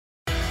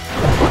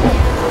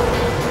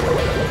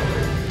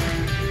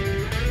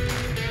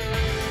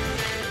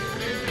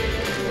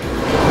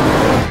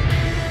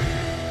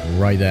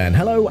Alright then,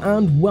 hello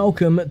and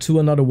welcome to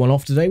another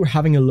one-off. Today we're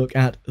having a look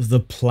at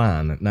The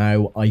Plan.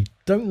 Now, I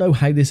don't know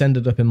how this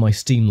ended up in my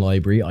Steam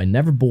library. I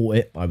never bought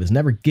it, I was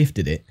never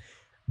gifted it,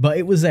 but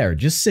it was there,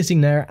 just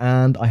sitting there,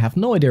 and I have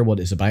no idea what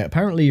it's about.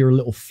 Apparently you're a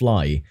little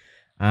fly,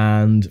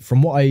 and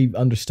from what I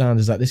understand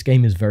is that this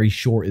game is very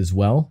short as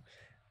well.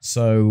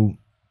 So,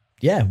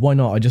 yeah, why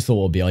not? I just thought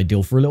it would be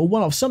ideal for a little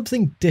one-off,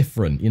 something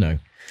different, you know,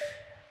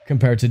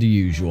 compared to the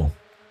usual.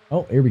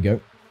 Oh, here we go.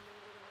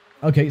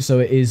 Okay, so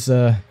it is,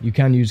 you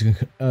can use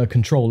a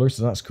controller,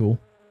 so that's cool.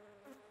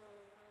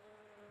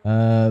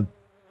 And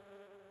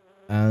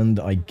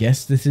I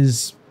guess this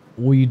is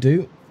all you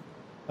do.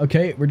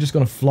 Okay, we're just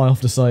gonna fly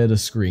off the side of the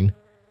screen.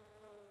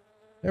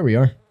 There we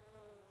are.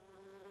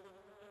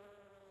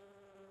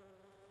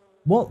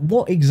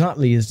 What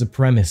exactly is the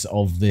premise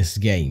of this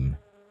game?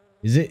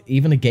 Is it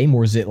even a game,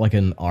 or is it like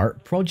an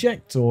art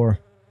project, or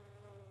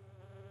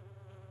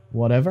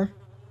whatever?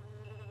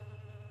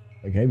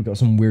 Okay, we've got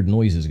some weird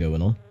noises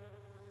going on.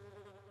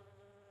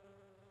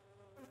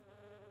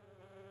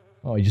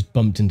 Oh, he just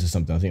bumped into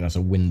something. I think that's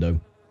a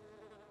window.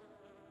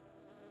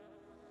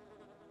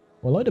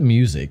 Well, I like the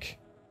music.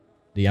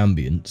 The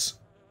ambience.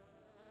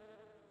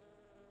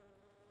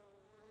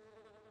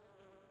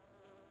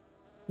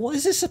 What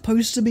is this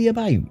supposed to be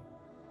about?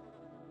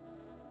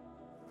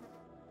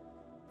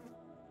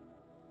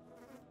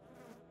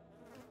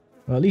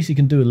 Well, at least he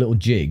can do a little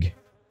jig.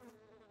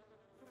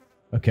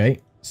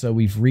 Okay, so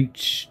we've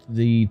reached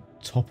the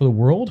top of the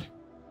world?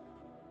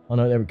 Oh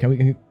no, there,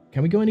 can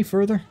we go any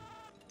further?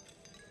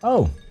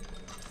 Oh,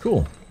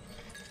 cool.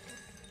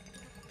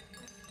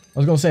 I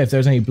was going to say, if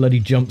there's any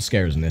bloody jump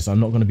scares in this, I'm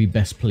not going to be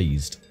best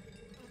pleased.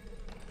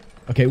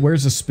 Okay,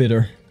 where's the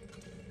spitter?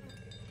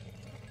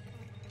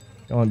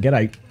 Come on, get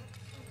out.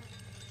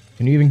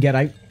 Can you even get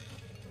out?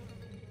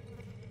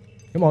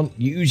 Come on,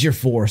 use your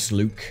force,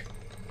 Luke.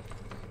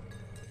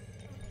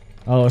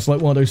 Oh, it's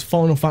like one of those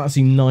Final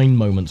Fantasy IX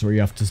moments where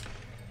you have to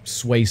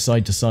sway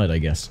side to side, I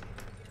guess.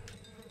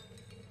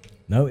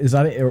 No, is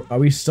that it? Are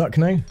we stuck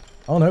now?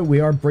 Oh no, we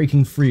are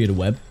breaking free of the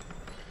web.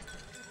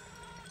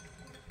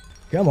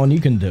 Come on, you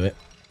can do it.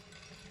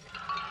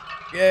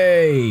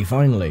 Yay,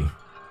 finally.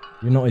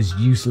 You're not as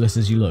useless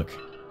as you look.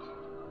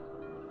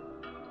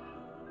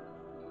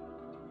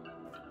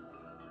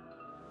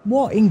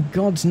 What in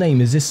God's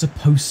name is this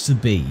supposed to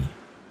be?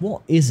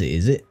 What is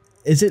it?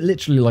 Is it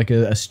literally like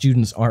a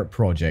student's art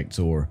project,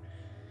 or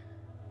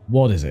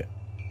what is it?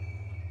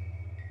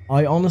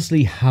 I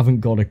honestly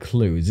haven't got a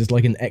clue. Is this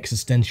like an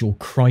existential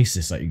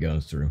crisis that you're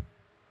going through?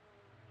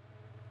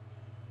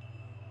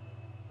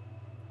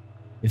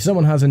 If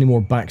someone has any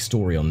more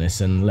backstory on this,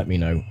 then let me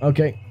know.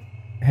 Okay,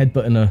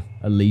 headbutting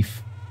a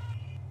leaf.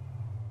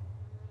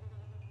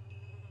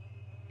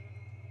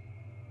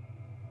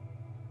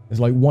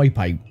 It's like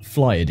Wipeout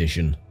Fly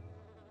Edition.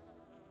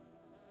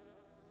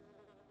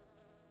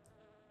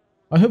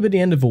 I hope at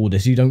the end of all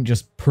this you don't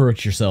just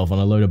perch yourself on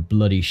a load of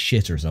bloody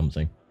shit or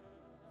something.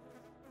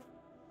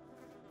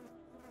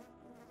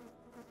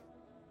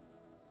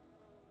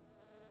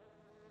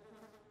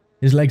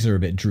 His legs are a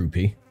bit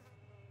droopy.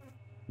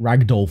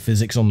 Ragdoll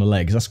physics on the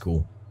legs, that's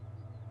cool.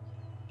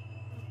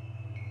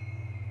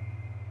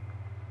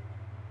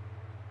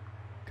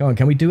 Come on,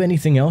 can we do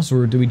anything else,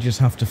 or do we just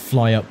have to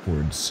fly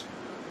upwards?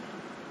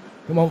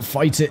 Come on,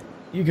 fight it.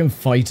 You can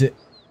fight it.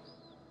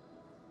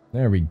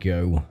 There we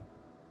go.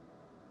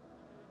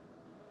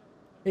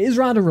 It is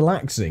rather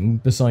relaxing,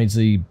 besides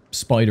the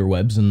spider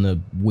webs and the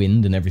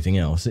wind and everything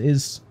else. It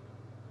is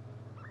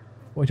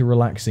quite a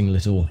relaxing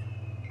little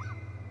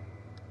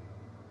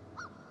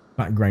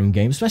background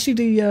game, especially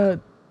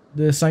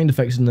the sound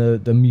effects and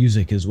the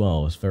music as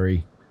well. It's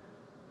very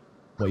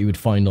what you would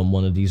find on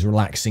one of these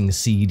relaxing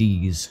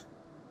CDs.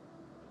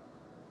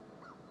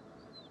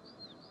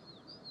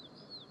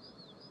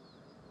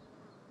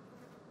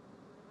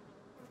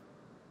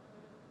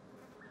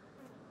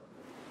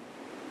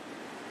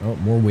 Oh,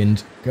 more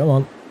wind. Come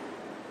on.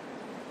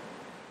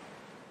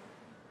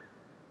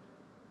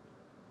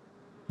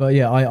 But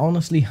yeah, I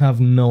honestly have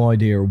no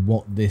idea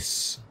what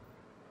this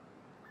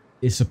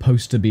is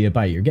supposed to be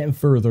about. You're getting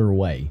further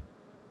away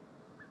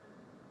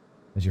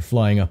as you're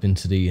flying up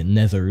into the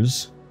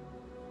nethers.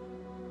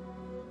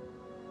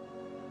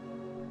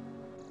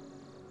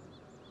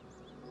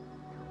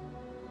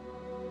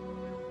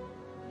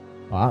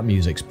 Oh, that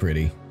music's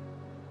pretty.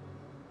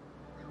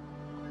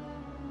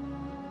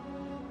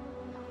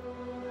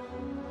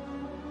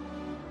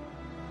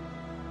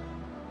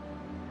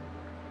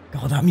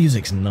 God, that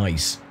music's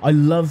nice.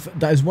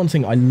 That is one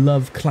thing, I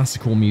love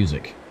classical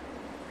music.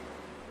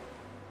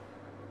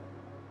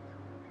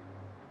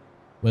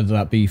 Whether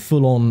that be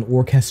full-on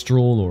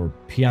orchestral or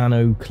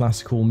piano,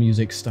 classical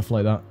music, stuff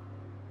like that.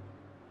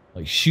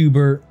 Like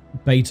Schubert,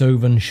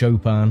 Beethoven,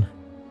 Chopin.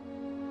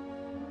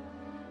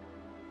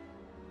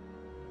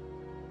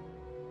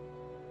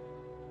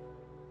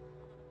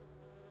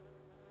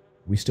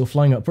 We still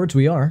flying upwards?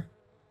 We are.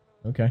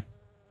 Okay.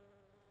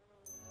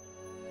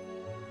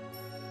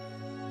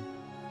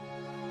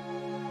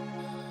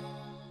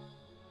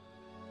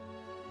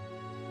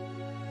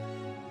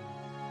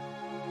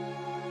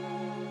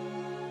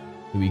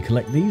 we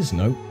collect these?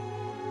 No.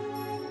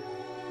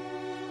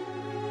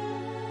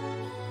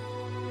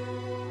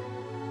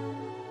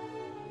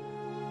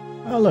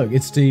 Oh look,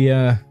 it's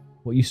the,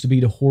 what used to be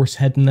the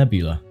Horsehead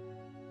Nebula.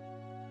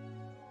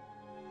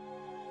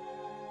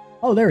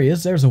 Oh, there he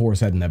is. There's a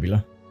Horsehead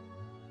Nebula.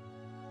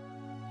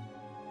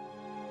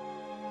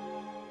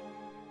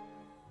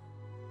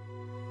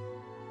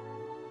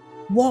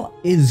 What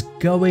is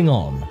going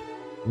on?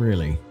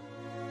 Really?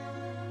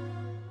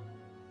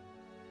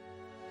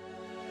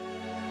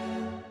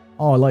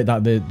 Oh, I like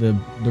that. The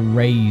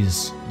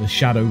rays, the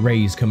shadow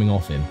rays coming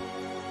off him.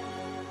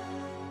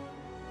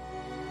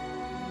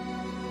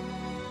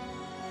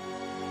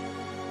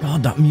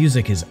 God, that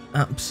music is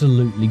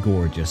absolutely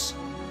gorgeous.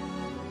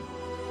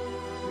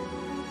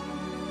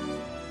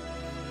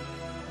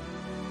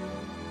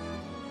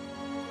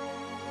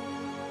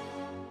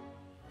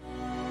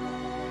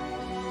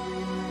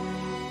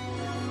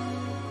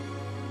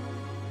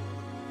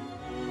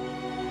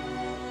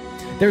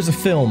 There's a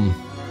film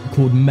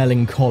called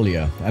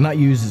Melancholia, and that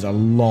uses a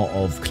lot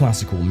of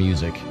classical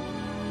music.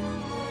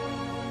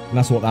 And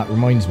that's what that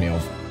reminds me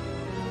of.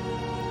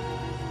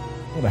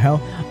 What the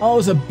hell? Oh,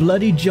 it's a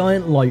bloody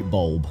giant light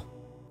bulb.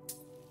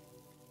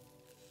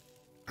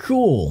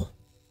 Cool.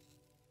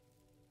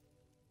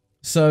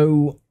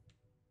 So...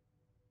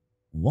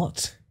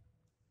 what?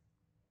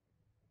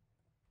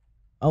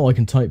 Oh, I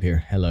can type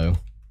here. Hello.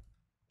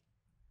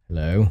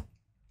 Hello.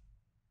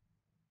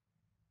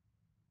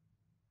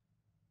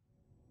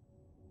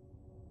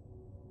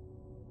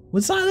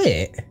 Was that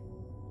it?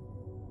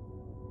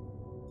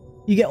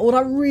 You get all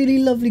that really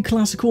lovely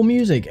classical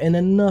music and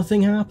then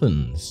nothing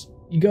happens.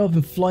 You go up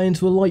and fly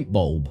into a light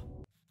bulb.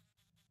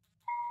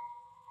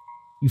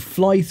 You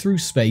fly through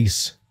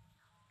space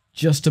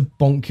just to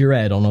bonk your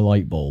head on a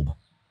light bulb.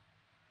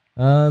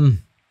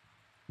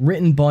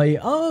 Written by...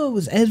 oh, it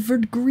was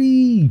Edvard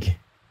Grieg.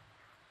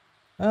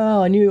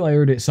 Oh, I knew I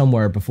heard it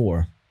somewhere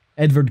before.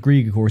 Edvard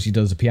Grieg, of course, he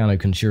does a piano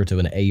concerto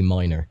in A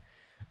minor.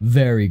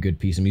 Very good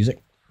piece of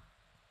music.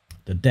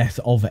 The Death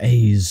of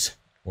Aze,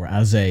 or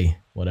Aze,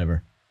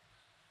 whatever.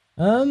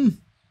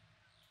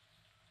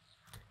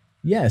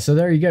 Yeah, so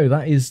there you go,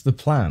 that is the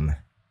plan.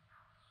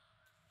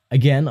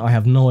 Again, I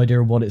have no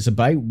idea what it's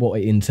about,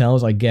 what it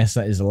entails. I guess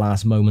that is the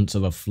last moments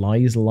of a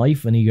fly's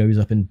life, and he goes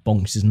up and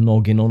bonks his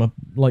noggin on a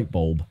light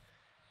bulb.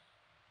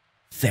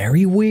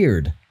 Very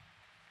weird.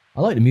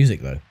 I like the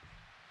music, though.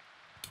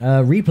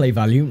 Replay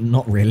value,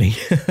 not really.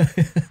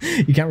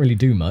 You can't really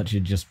do much, you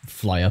just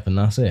fly up and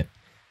that's it.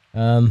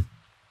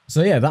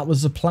 So yeah, that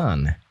was the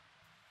plan.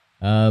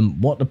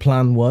 What the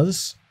plan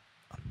was,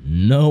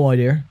 no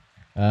idea.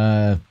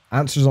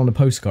 Answers on the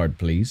postcard,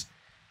 please.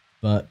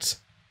 But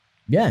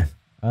yeah,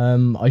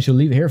 I shall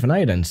leave it here for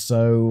now then.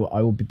 So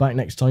I will be back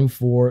next time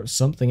for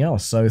something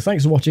else. So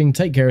thanks for watching,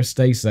 take care,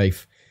 stay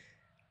safe,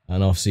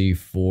 and I'll see you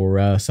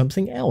for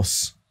something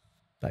else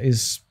that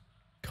is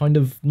kind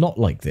of not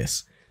like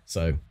this.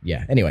 So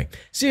yeah, anyway,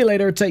 see you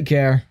later, take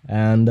care,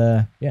 and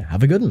yeah,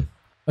 have a good one.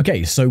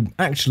 Okay, so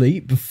actually,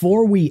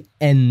 before we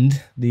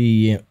end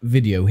the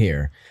video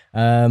here,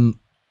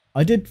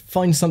 I did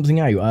find something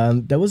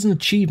out. There was an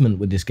achievement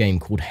with this game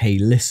called Hey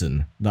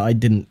Listen that I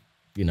didn't,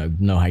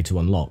 know how to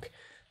unlock.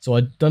 So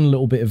I'd done a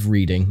little bit of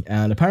reading,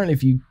 and apparently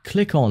if you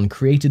click on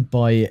Created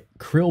by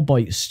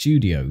Krillbite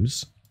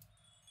Studios,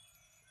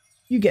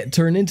 you get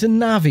turned into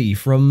Navi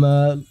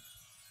from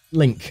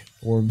Link,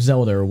 or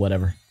Zelda, or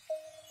whatever.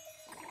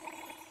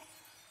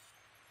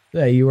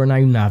 There, you are now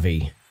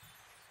Navi.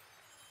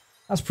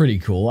 That's pretty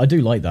cool. I do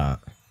like that.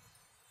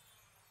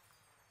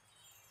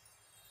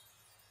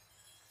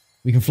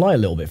 We can fly a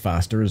little bit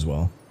faster as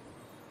well.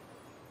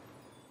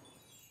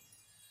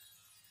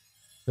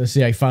 Let's see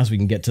how fast we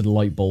can get to the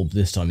light bulb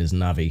this time as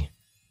Navi.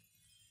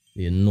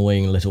 The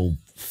annoying little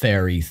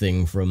fairy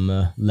thing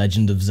from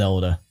Legend of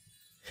Zelda.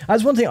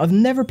 That's one thing, I've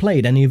never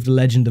played any of the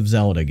Legend of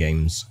Zelda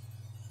games.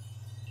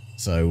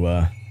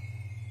 So,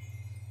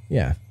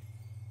 yeah.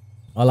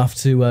 I'll have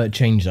to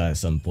change that at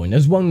some point.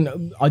 There's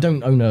one, I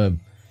don't own a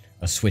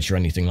Switch or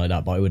anything like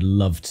that, but I would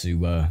love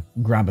to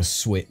grab a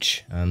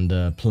Switch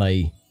and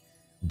play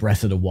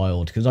Breath of the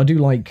Wild, because I do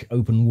like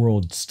open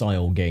world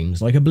style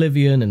games, like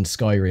Oblivion and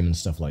Skyrim and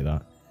stuff like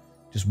that.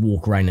 Just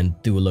walk around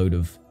and do a load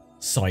of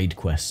side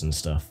quests and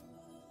stuff.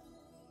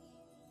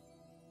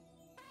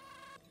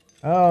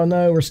 Oh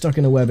no, we're stuck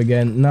in a web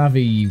again.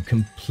 Navi, you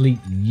complete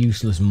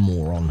useless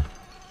moron.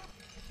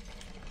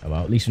 Oh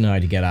well, at least we know how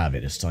to get out of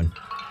it this time.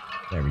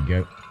 There we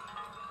go.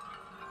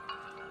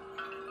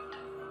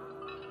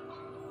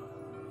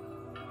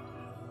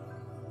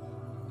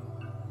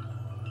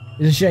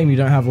 It's a shame you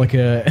don't have like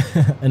a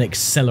an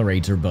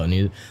accelerator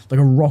button, like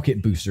a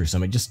rocket booster or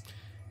something. Just,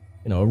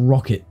 a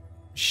rocket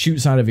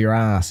shoots out of your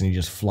ass and you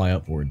just fly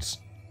upwards.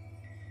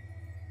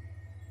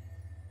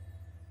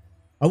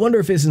 I wonder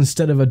if it's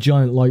instead of a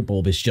giant light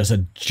bulb, it's just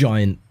a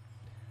giant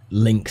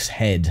Link's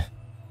head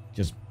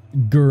just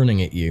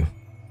gurning at you.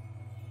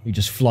 You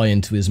just fly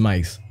into his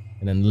mouth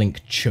and then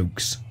Link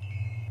chokes.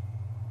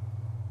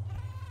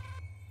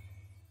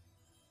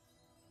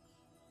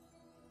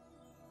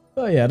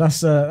 But yeah,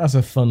 that's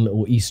a fun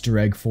little Easter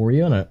egg for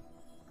you, isn't it?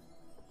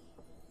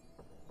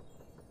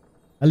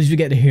 At least we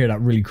get to hear that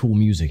really cool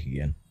music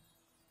again.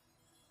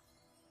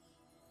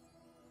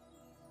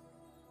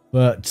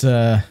 But,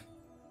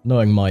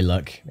 knowing my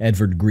luck,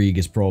 Edvard Grieg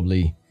is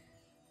probably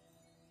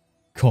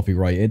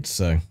copyrighted,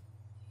 so...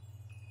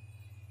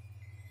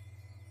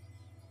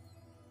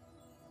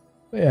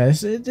 But yeah,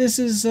 this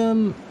is,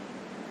 you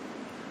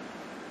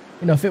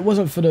know, if it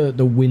wasn't for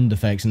the wind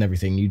effects and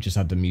everything, you just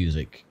had the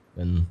music,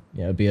 then,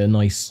 yeah, it'd be a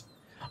nice...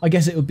 I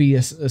guess it would be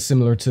a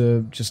similar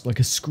to just like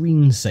a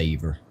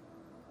screensaver.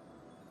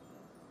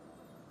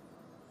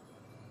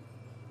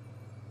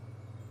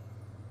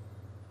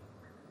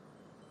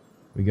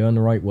 We going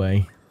the right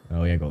way.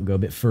 Oh yeah, gotta go a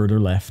bit further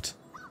left.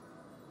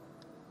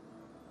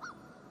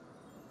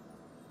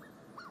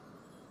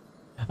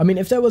 I mean,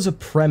 if there was a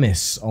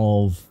premise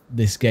of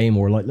this game,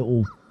 or like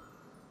little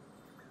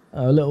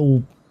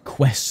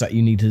quests that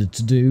you needed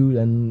to do,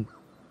 then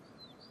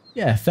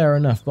yeah, fair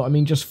enough. But I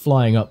mean, just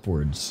flying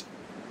upwards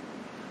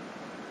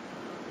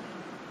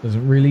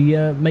doesn't really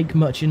make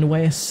much in the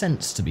way of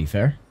sense, to be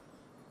fair.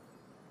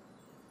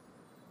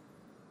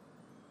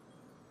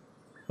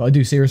 But I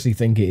do seriously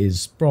think it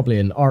is probably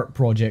an art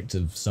project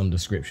of some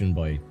description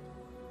by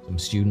some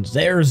students.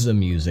 There's the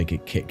music,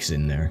 it kicks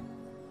in there.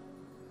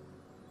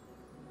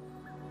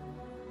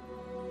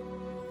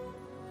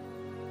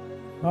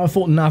 I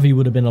thought Navi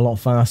would have been a lot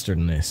faster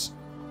than this.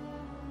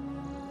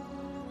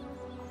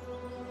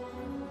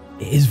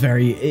 It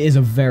is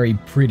a very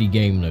pretty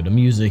game though, the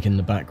music and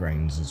the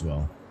backgrounds as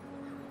well.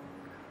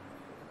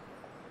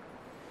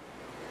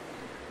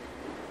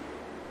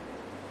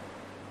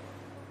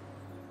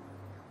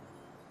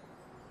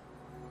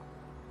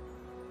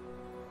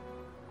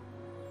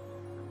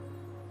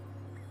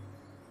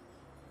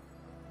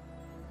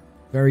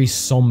 Very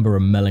somber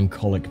and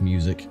melancholic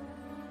music.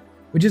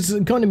 Which is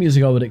the kind of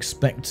music I would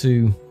expect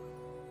to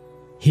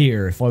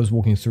hear if I was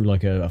walking through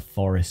like a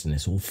forest and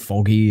it's all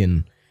foggy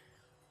and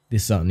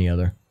this, that and the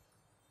other.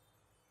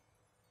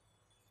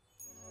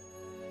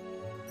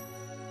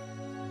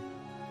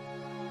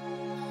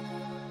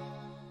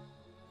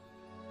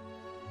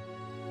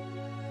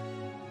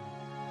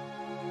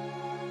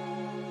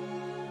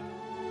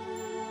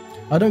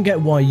 I don't get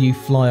why you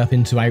fly up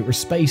into outer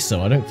space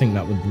though. I don't think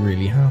that would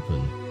really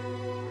happen.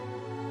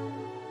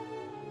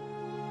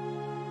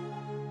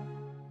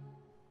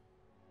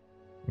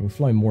 We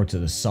fly more to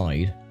the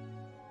side.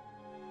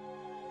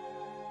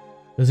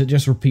 Does it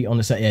just repeat on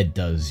its own? Yeah, it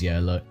does. Yeah,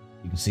 look.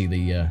 You can see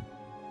the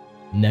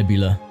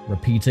nebula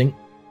repeating.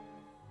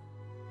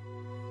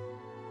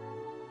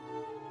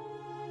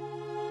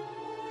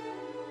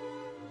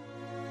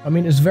 I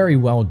mean, it's very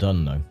well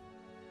done, though.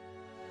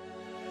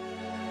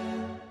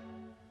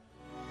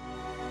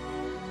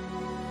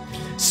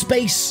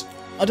 Space!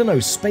 I don't know,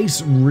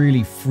 space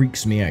really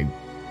freaks me out.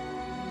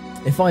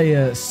 If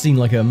I seen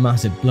like a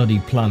massive bloody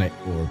planet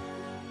or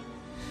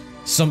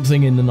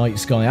something in the night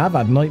sky, I've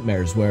had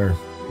nightmares where,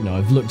 you know,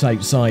 I've looked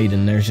outside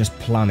and there's just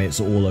planets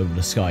all over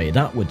the sky.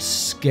 That would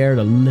scare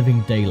the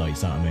living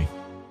daylights out of me.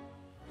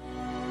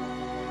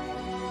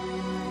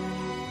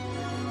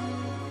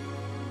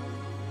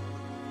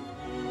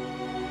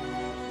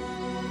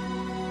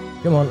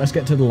 Come on, let's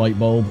get to the light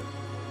bulb.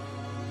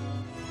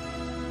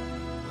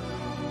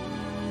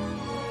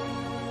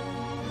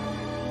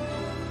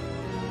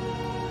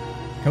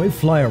 Can we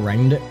fly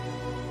around it?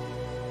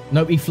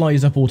 Nope, he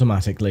flies up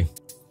automatically.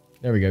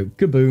 There we go.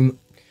 Kaboom.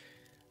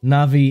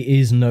 Navi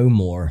is no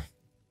more.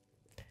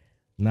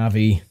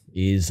 Navi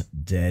is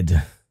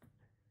dead.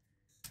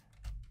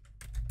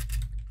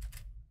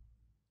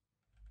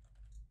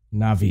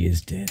 Navi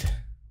is dead.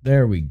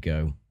 There we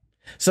go.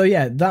 So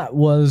yeah, that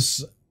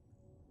was,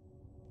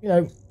 you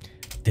know,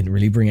 didn't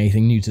really bring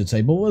anything new to the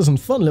table. It was a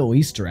fun little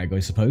Easter egg, I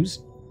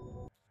suppose.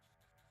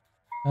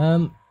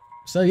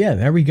 So yeah,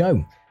 there we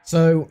go.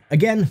 So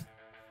again,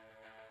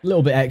 a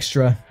little bit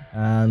extra,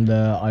 and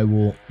I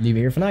will leave it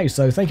here for now.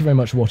 So thank you very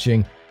much for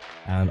watching,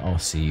 and I'll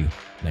see you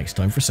next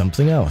time for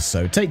something else.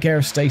 So take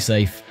care, stay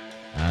safe,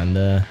 and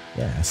yeah,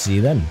 I'll see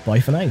you then.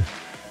 Bye for now.